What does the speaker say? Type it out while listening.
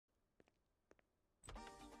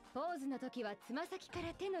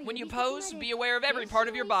When you pose, be aware of every part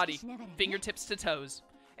of your body, fingertips to toes,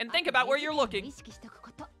 and think about where you're looking.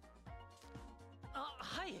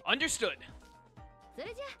 Understood.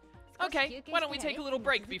 Okay, why don't we take a little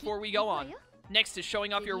break before we go on? Next is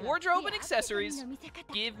showing off your wardrobe and accessories.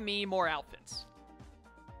 Give me more outfits.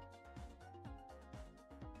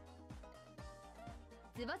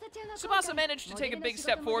 Tsubasa managed to take a big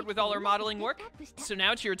step forward with all her modeling work, so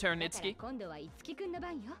now it's your turn, Itsuki.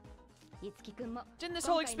 Didn't this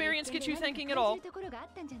whole experience get you thinking at all?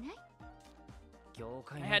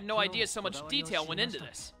 I had no idea so much detail went into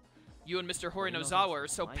this. You and Mr. Horinozawa are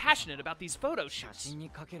so passionate about these photo shoots.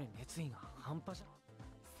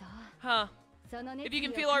 Huh. If you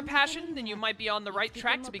can feel our passion, then you might be on the right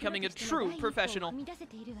track to becoming a true professional.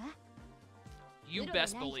 You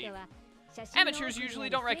best believe. Amateurs usually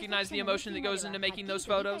don't recognize the emotion that goes into making those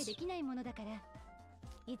photos.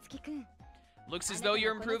 Looks as though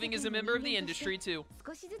you're improving as a member of the industry, too.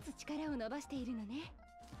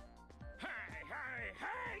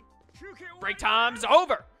 Break time's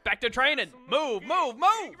over! Back to training! Move, move,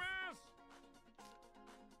 move!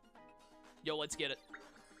 Yo, let's get it.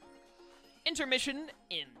 Intermission,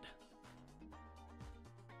 end.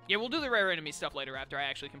 Yeah, we'll do the rare enemy stuff later after I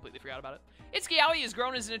actually completely forgot about it. Itsuki Aoi has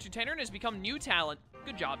grown as an entertainer and has become new talent.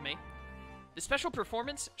 Good job, mate. The special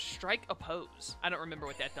performance, Strike a Pose. I don't remember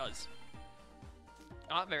what that does.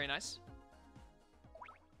 Ah, very nice.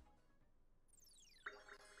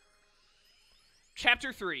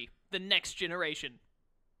 Chapter 3, The Next Generation.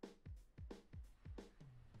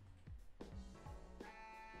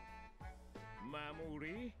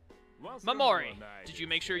 Mamori, did you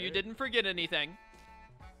make sure you didn't forget anything?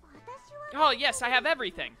 Oh, yes, I have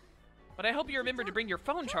everything. But I hope you remember to bring your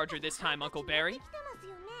phone charger this time, Uncle Barry.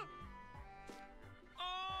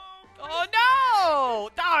 Oh, no! Oh,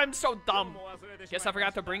 I'm so dumb. Guess I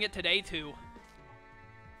forgot to bring it today, too.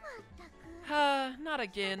 Not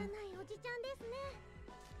again.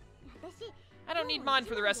 I don't need mine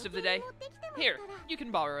for the rest of the day. Here, you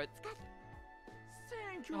can borrow it.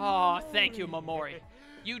 Oh, thank you, Mamori.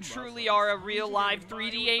 You truly are a real live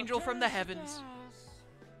 3D angel from the heavens.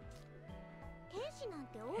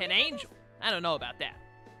 An angel? I don't know about that.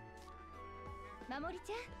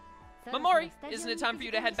 Mamori, isn't it time for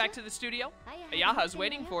you to head back to the studio? Ayaha's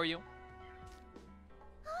waiting for you.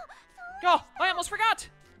 Oh, I almost forgot!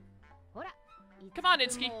 Come on,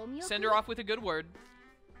 Itsuki. Send her off with a good word.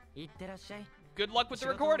 Good luck with the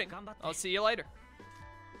recording. I'll see you later.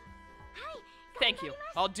 Thank you.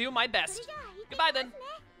 I'll do my best. Goodbye, then.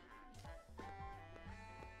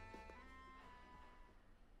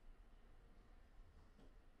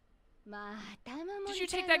 Did you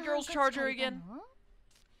take that girl's charger again?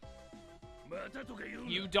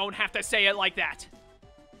 You don't have to say it like that.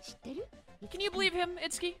 Can you believe him,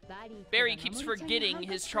 Itsuki? Barry keeps forgetting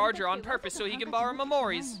his charger on purpose so he can borrow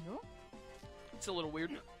Mamori's. It's a little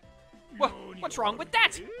weird. What's wrong with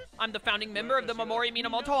that? I'm the founding member of the Mamori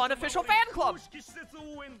Minamoto unofficial fan club.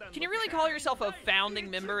 Can you really call yourself a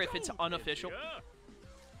founding member if it's unofficial?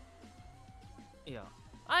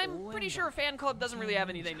 I'm pretty sure a fan club doesn't really have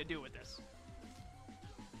anything to do with this.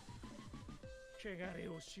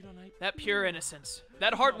 That pure innocence,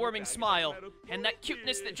 that heartwarming smile, and that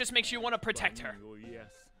cuteness that just makes you want to protect her.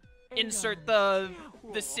 Insert the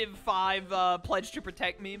Civ 5 Pledge to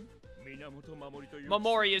Protect meme.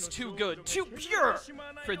 Mamori is too good, too pure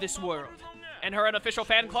for this world. And her unofficial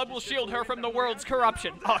fan club will shield her from the world's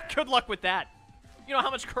corruption. Oh, good luck with that. You know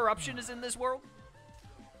how much corruption is in this world?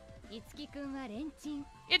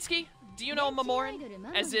 Itsuki, do you know Mamorin?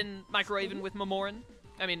 As in microwaving with Mamorin?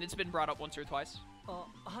 I mean, it's been brought up once or twice.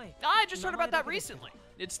 I just heard about that recently.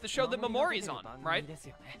 It's the show that Mamori's on, right?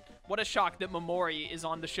 What a shock that Mamori is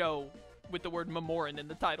on the show with the word Mamorin in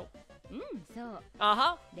the title.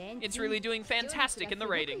 Uh-huh. It's really doing fantastic in the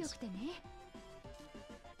ratings.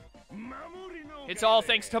 It's all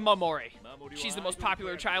thanks to Mamori. She's the most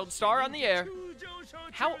popular child star on the air.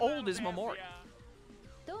 How old is Mamori?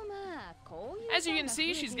 As you can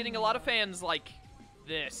see, she's getting a lot of fans like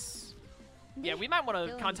this. Yeah, we might want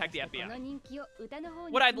to contact the FBI.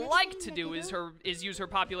 What I'd like to do is use her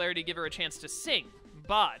popularity to give her a chance to sing,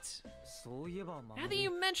 but now that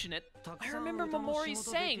you mention it, I remember Mamori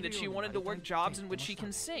saying that she wanted to work jobs in which she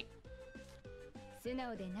can sing.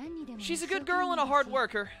 She's a good girl and a hard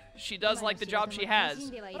worker. She does like the job she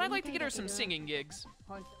has, but I'd like to get her some singing gigs.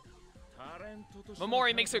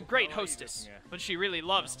 Mamori makes a great hostess, but she really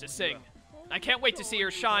loves to sing. I can't wait to see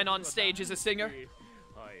her shine on stage as a singer.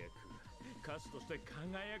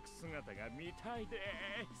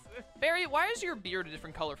 Barry, why is your beard a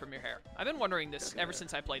different color from your hair? I've been wondering this ever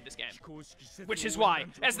since I played this game. Which is why,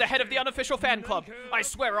 as the head of the unofficial fan club, I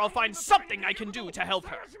swear I'll find something I can do to help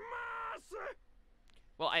her.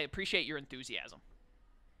 Well, I appreciate your enthusiasm.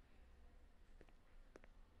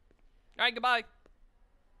 Alright, goodbye.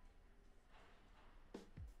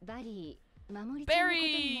 Barry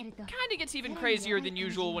kind of gets even crazier than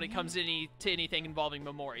usual when it comes to anything involving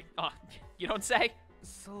Momori. You don't say?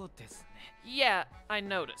 Yeah, I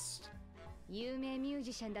noticed.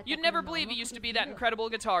 You'd never believe he used to be that incredible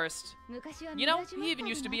guitarist. You know, he even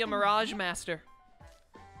used to be a Mirage Master.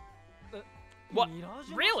 What?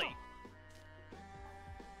 Really?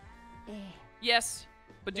 Yes,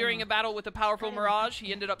 but during a battle with a powerful Mirage,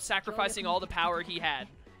 he ended up sacrificing all the power he had.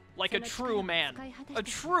 Like a true man. A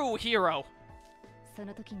true hero.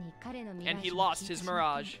 And he lost his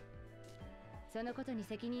Mirage.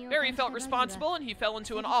 Barry felt responsible and he fell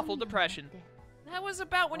into an awful depression. That was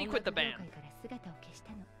about when he quit the band.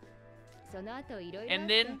 And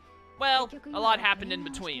then, well, a lot happened in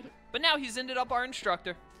between. But now he's ended up our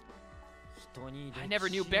instructor. I never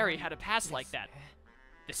knew Barry had a past like that.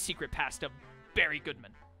 The secret past of Barry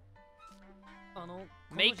Goodman.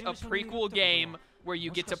 Make a prequel game where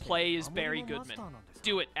you get to play as Barry Goodman.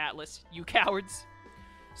 Do it, Atlus, you cowards.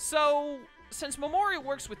 So, since Momori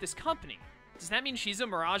works with this company, does that mean she's a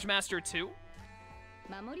Mirage Master too?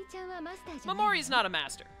 Momori's not a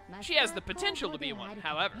master. She has the potential to be one,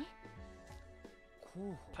 however.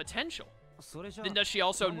 Potential? Then does she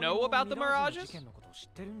also know about the Mirages?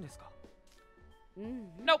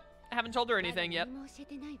 Nope, haven't told her anything yet.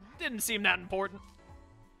 Didn't seem that important.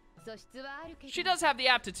 She does have the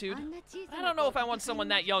aptitude. I don't know if I want someone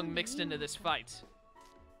that young mixed into this fight.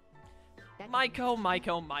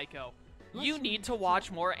 Maiko. You need to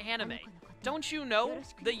watch more anime. Don't you know?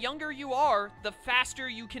 The younger you are, the faster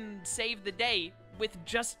you can save the day with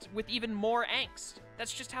even more angst.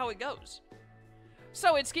 That's just how it goes.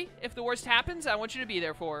 So, Itsuki, if the worst happens, I want you to be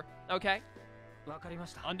there for her, okay?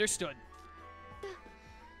 Understood.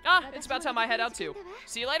 It's about time I head out too.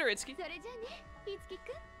 See you later, Itsuki.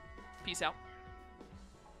 Peace out.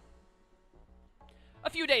 A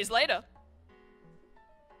few days later.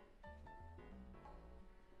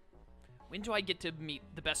 When do I get to meet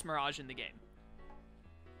the best Mirage in the game?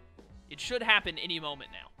 It should happen any moment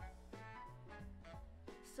now.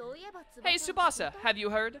 Hey, Tsubasa, have you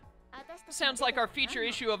heard? Sounds like our feature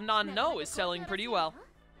issue of Non-No is selling pretty well.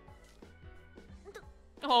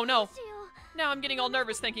 Oh no. Now I'm getting all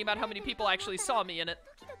nervous thinking about how many people actually saw me in it.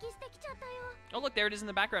 Oh look, there it is in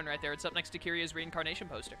the background right there. It's up next to Kiria's reincarnation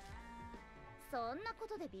poster.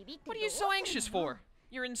 What are you so anxious for?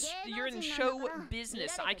 You're in show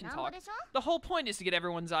business, I can talk. The whole point is to get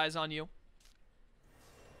everyone's eyes on you.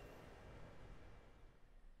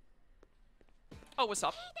 Oh, what's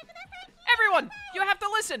up? Everyone, you have to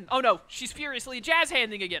listen! Oh no, she's furiously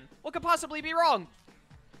jazz-handing again. What could possibly be wrong?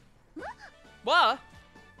 What?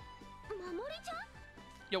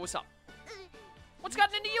 Yo, what's up? What's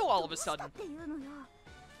gotten into you all of a sudden?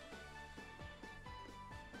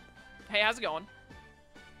 Hey, how's it going?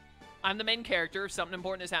 I'm the main character. If something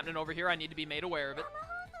important is happening over here, I need to be made aware of it.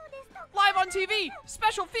 Live on TV!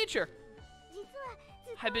 Special feature!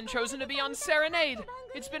 I've been chosen to be on Serenade.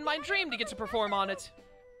 It's been my dream to get to perform on it.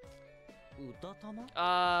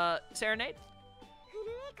 Serenade?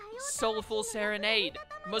 Soulful Serenade.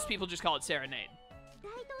 Most people just call it Serenade.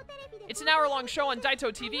 It's an hour-long show on Daito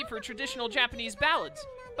TV for traditional Japanese ballads,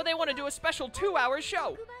 but they want to do a special 2-hour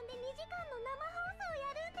show.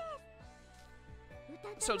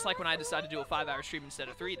 So it's like when I decided to do a 5-hour stream instead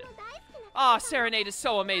of 3 then. Serenade is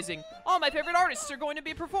so amazing. All my favorite artists are going to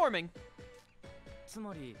be performing.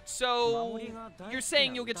 So, you're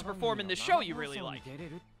saying you'll get to perform in this show you really like?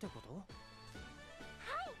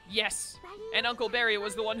 Yes, and Uncle Barry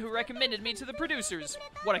was the one who recommended me to the producers.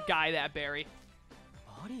 What a guy, that Barry.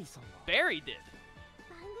 Barry did.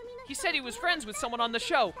 He said he was friends with someone on the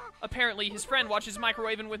show. Apparently his friend watches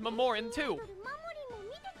Microwaving with Mamorin too.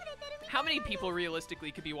 How many people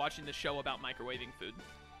realistically could be watching this show about microwaving food?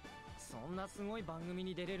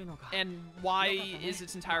 And why is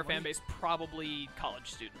its entire fan base probably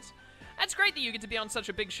college students? That's great that you get to be on such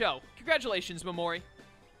a big show. Congratulations, Momori.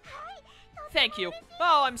 Thank you.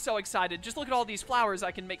 Oh, I'm so excited. Just look at all these flowers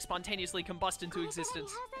I can make spontaneously combust into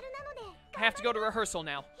existence. I have to go to rehearsal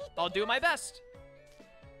now. I'll do my best.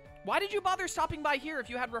 Why did you bother stopping by here if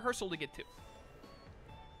you had rehearsal to get to?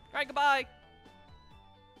 Alright, goodbye.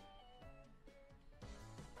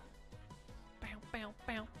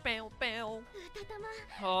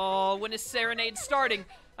 Oh, when is Serenade starting?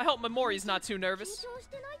 I hope Momori's not too nervous.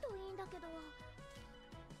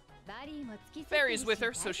 Fairy's with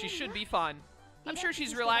her, so she should be fine. I'm sure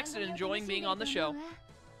she's relaxed and enjoying being on the show.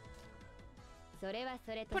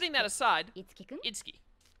 Putting that aside, Itsuki.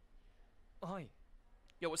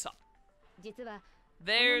 Yo, what's up?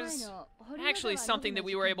 There's actually something that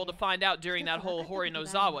we were able to find out during that whole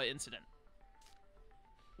Horinozawa incident.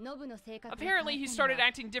 Apparently, he started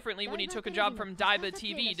acting differently when he took a job from Daiba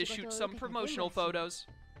TV to shoot some promotional photos.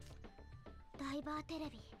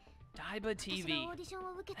 Daiba TV.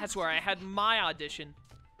 That's where I had my audition.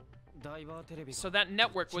 So that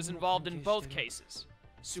network was involved in both cases.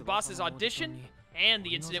 Tsubasa's audition and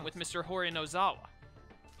the incident with Mr. Horinozawa.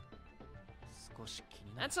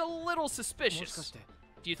 That's a little suspicious.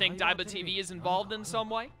 Do you think Daiba TV is involved in some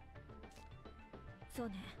way?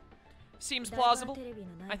 Seems plausible.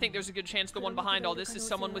 I think there's a good chance the one behind all this is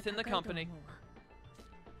someone within the company.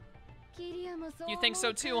 You think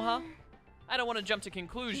so too, huh? I don't want to jump to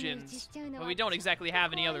conclusions, but we don't exactly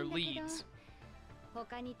have any other leads.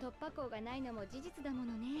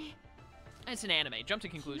 It's an anime. Jump to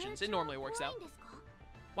conclusions. It normally works out.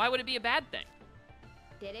 Why would it be a bad thing?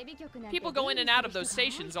 People go in and out of those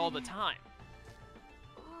stations all the time.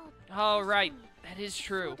 Oh, right. That is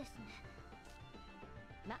true.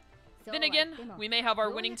 Then again, we may have our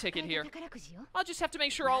winning ticket here. I'll just have to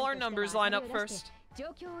make sure all our numbers line up first.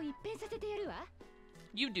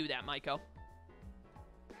 You do that, Maiko.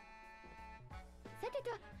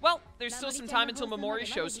 Well, there's still some time until Memori's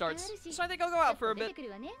show starts, so I think I'll go out for a bit.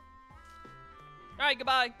 Alright,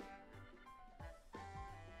 goodbye.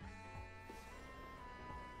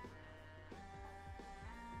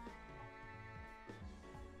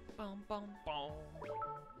 Boom, boom, boom.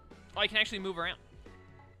 Oh, I can actually move around.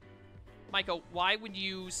 Maiko, why would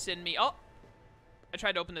you send me... Oh! I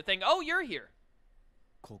tried to open the thing. Oh, you're here.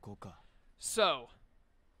 So,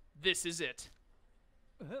 this is it.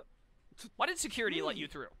 Why did security let you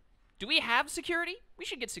through? Do we have security? We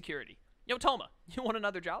should get security. Yo, Toma, you want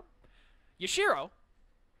another job? Yashiro?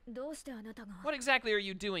 What exactly are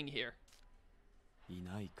you doing here?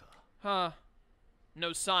 Huh.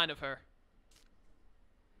 No sign of her.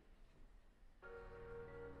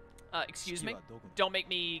 Excuse me? Don't make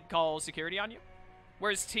me call security on you?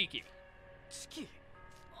 Where's Tiki?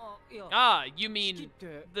 Ah, you mean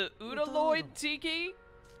the Udaloid Tiki?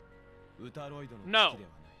 No,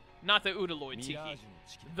 not the Udaloid Tiki.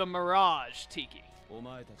 The Mirage Tiki.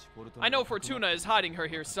 I know Fortuna is hiding her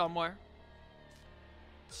here somewhere.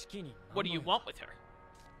 What do you want with her?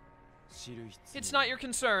 It's not your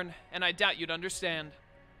concern, and I doubt you'd understand.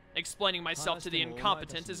 Explaining myself to the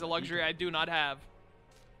incompetent is a luxury I do not have.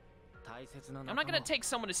 I'm not gonna take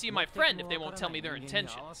someone to see my friend if they won't tell me their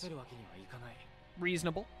intentions.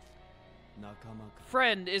 Reasonable.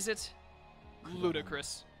 Friend, is it?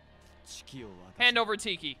 Ludicrous. Hand over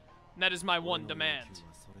Tiki. That is my one demand.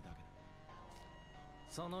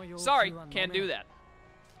 Sorry, can't do that.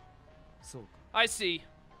 I see.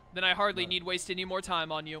 Then I hardly need waste any more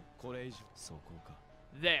time on you.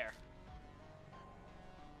 There.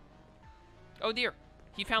 Oh dear,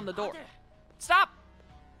 he found the door. Stop!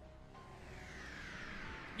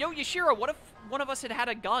 Yo, Yashiro, what if one of us had had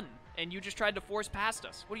a gun and you just tried to force past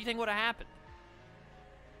us? What do you think would have happened?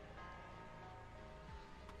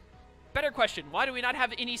 Better question, why do we not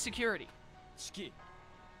have any security?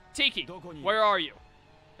 Tiki, where are you?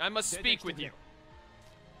 I must speak with you.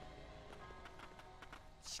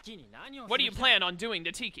 What do you plan on doing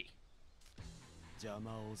to Tiki?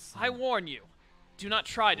 I warn you, do not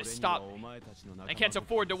try to stop me. I can't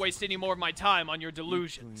afford to waste any more of my time on your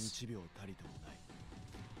delusions.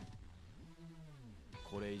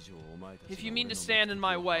 If you mean to stand in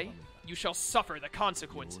my way, you shall suffer the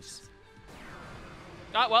consequences.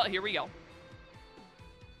 Ah, well, here we go.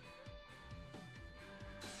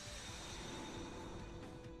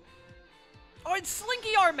 Oh, it's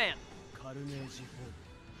Slinky Arm Man!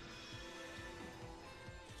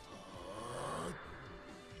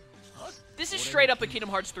 This is straight up a Kingdom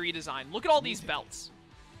Hearts 3 design. Look at all these belts.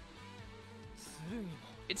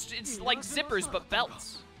 It's like zippers, but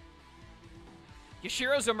belts.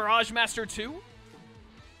 Yashiro's a Mirage Master too?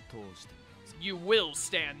 You will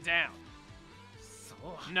stand down.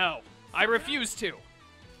 No, I refuse to.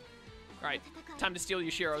 Alright, time to steal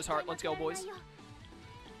Yashiro's heart. Let's go, boys.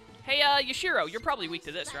 Hey, Yashiro, you're probably weak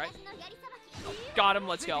to this, right? Got him,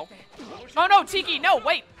 let's go. Oh no, Tiki, no,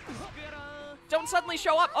 wait! Don't suddenly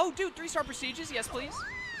show up. Oh, dude, 3-star prestiges, yes, please.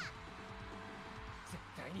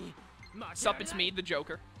 Sup, it's me, the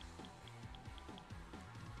Joker.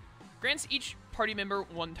 Grants each party member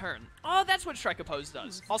 1 turn. Oh, that's what Strike Oppose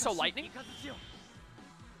does. Also, lightning.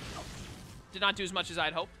 Did not do as much as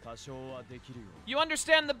I'd hoped. You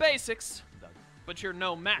understand the basics. but you're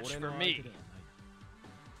no match for me.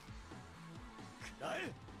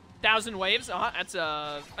 1,000 waves. That's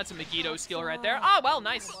a Megiddo skill right there. Ah, well,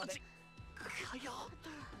 nice.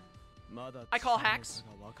 I call hacks.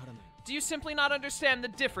 Do you simply not understand the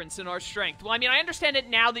difference in our strength? Well, I mean, I understand it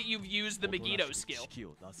now that you've used the Megiddo skill.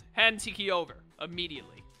 Hand Tiki over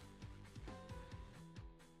immediately.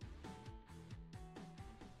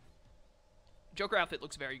 Joker outfit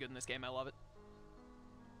looks very good in this game. I love it.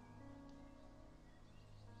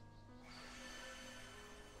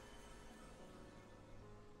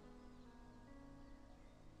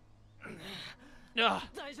 Ugh.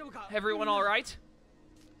 Everyone all right?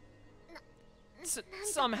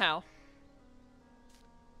 Somehow.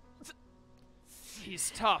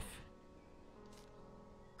 He's tough.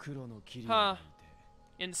 Huh.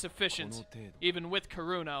 Insufficient. Even with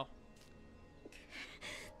Kuruno.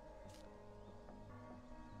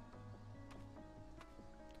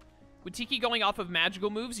 With Tiki going off of magical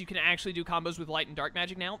moves, you can actually do combos with light and dark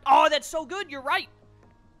magic now. Oh, that's so good. You're right.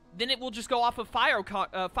 Then it will just go off of fire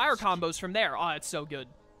combos from there. Oh, it's so good.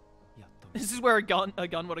 This is where a gun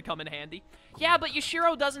would have come in handy. Yeah, but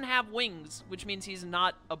Yashiro doesn't have wings, which means he's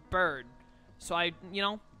not a bird. So it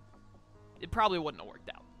probably wouldn't have worked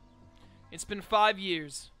out. It's been 5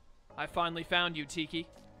 years. I finally found you, Tiki.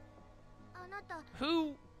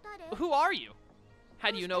 Who are you? How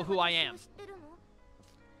do you know who I am?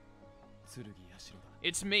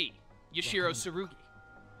 It's me, Yashiro Tsurugi.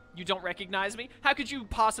 You don't recognize me? How could you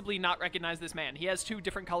possibly not recognize this man? He has 2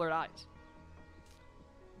 different colored eyes.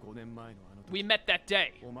 We met that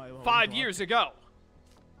day, 5 years ago.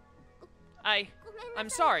 I'm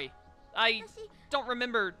sorry. I don't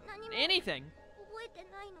remember anything.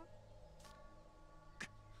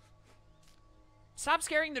 Stop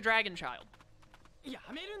scaring the dragon child.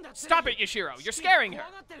 Stop it, Yashiro. You're scaring her.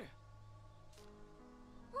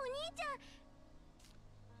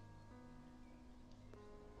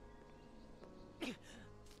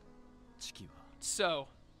 So,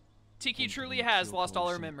 Tiki truly has lost all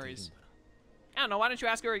her memories. I don't know, why don't you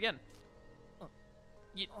ask her again?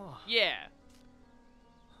 Yeah.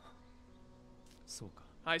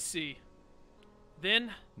 I see.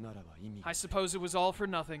 Then, I suppose it was all for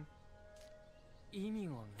nothing.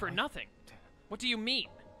 For nothing? What do you mean?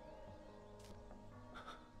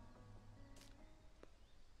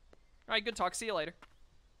 Alright, good talk. See you later.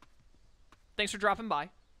 Thanks for dropping by.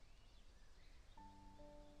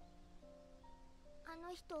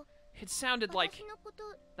 It sounded like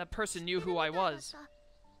that person knew who I was,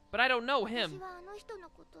 but I don't know him.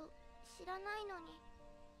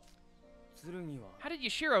 How did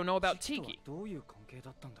Yashiro know about Tiki?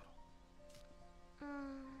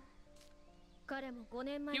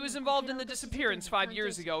 He was involved in the disappearance 5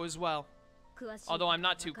 years ago as well, although I'm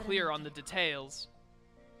not too clear on the details.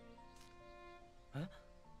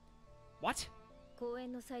 What?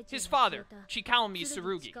 His father, Chikaomi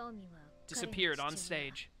Tsurugi, disappeared on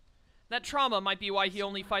stage. That trauma might be why he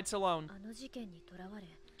only fights alone.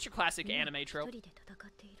 It's your classic anime trope.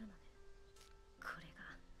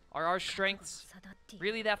 Are our strengths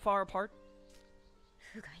really that far apart?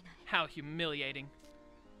 How humiliating.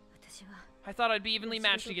 I thought I'd be evenly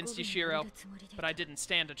matched against Yashiro, but I didn't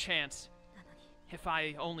stand a chance. If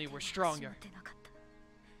I only were stronger.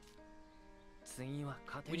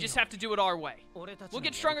 We just have to do it our way. We'll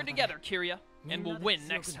get stronger together, Kiria, and we'll win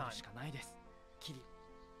next time.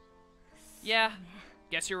 Yeah,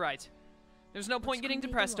 guess you're right. There's no point getting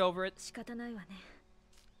depressed over it.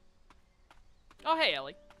 Oh, hey,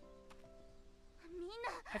 Ellie.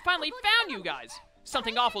 I finally found you guys!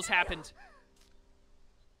 Something awful's happened.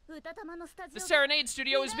 The Serenade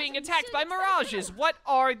Studio is being attacked by Mirages. What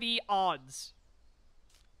are the odds?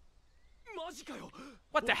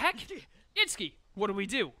 What the heck? Itsuki, what do we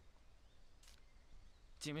do?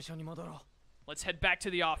 Let's head back to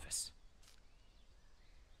the office.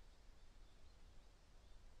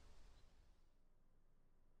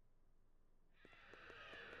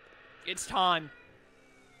 It's time.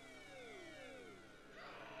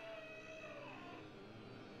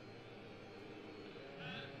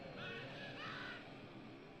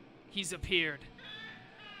 He's appeared.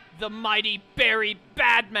 The mighty Barry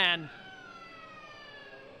Badman.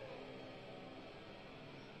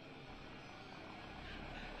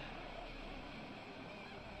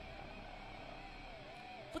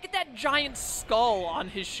 Look at that giant skull on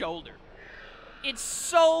his shoulder. It's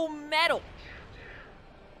so metal.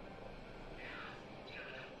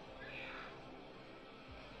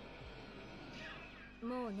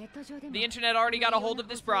 The internet already got a hold of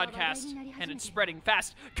this broadcast, and it's spreading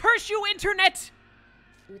fast. Curse you, internet!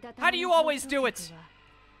 How do you always do it?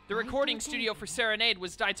 The recording studio for Serenade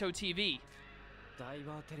was Daito TV.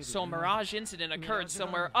 So Mirage incident occurred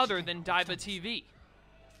somewhere other than Diva TV.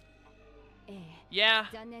 Yeah,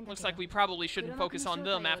 looks like we probably shouldn't focus on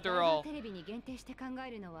them after all.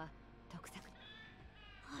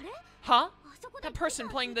 Huh? That person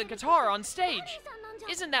playing the guitar on stage.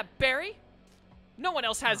 Isn't that Barry? No one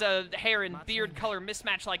else has a hair and beard color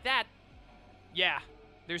mismatch like that. Yeah,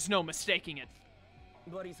 there's no mistaking it.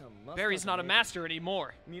 Barry's not a master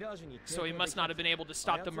anymore, so he must not have been able to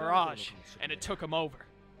stop the Mirage, and it took him over.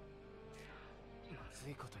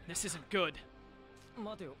 This isn't good.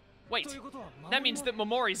 Wait, that means that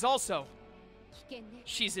Momori's also.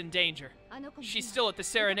 She's in danger. She's still at the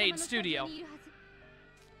Serenade studio.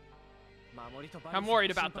 I'm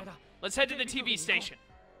worried about them. Let's head to the TV station.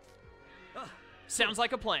 Sounds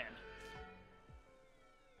like a plan.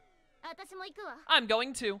 I'm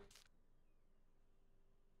going too.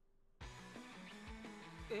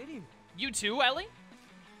 You too, Ellie?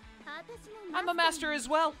 I'm a master as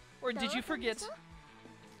well. Or did you forget?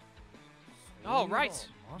 Oh, right.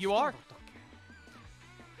 You are.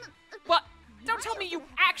 What? Don't tell me you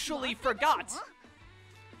actually forgot.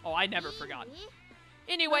 Oh, I never forgot.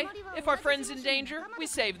 Anyway, if our friend's in danger, we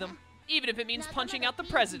save them. Even if it means punching out the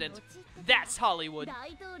president. That's Hollywood.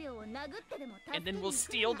 And then we'll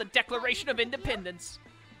steal the Declaration of Independence.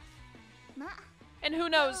 And who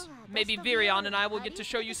knows, maybe Virion and I will get to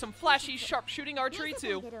show you some flashy, sharpshooting archery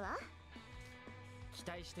too.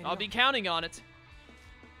 I'll be counting on it.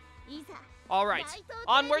 Alright,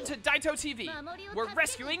 onward to Daito TV. We're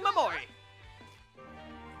rescuing Momori.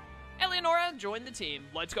 Eleonora, join the team.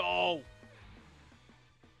 Let's go.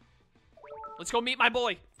 Let's go meet my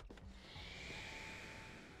boy.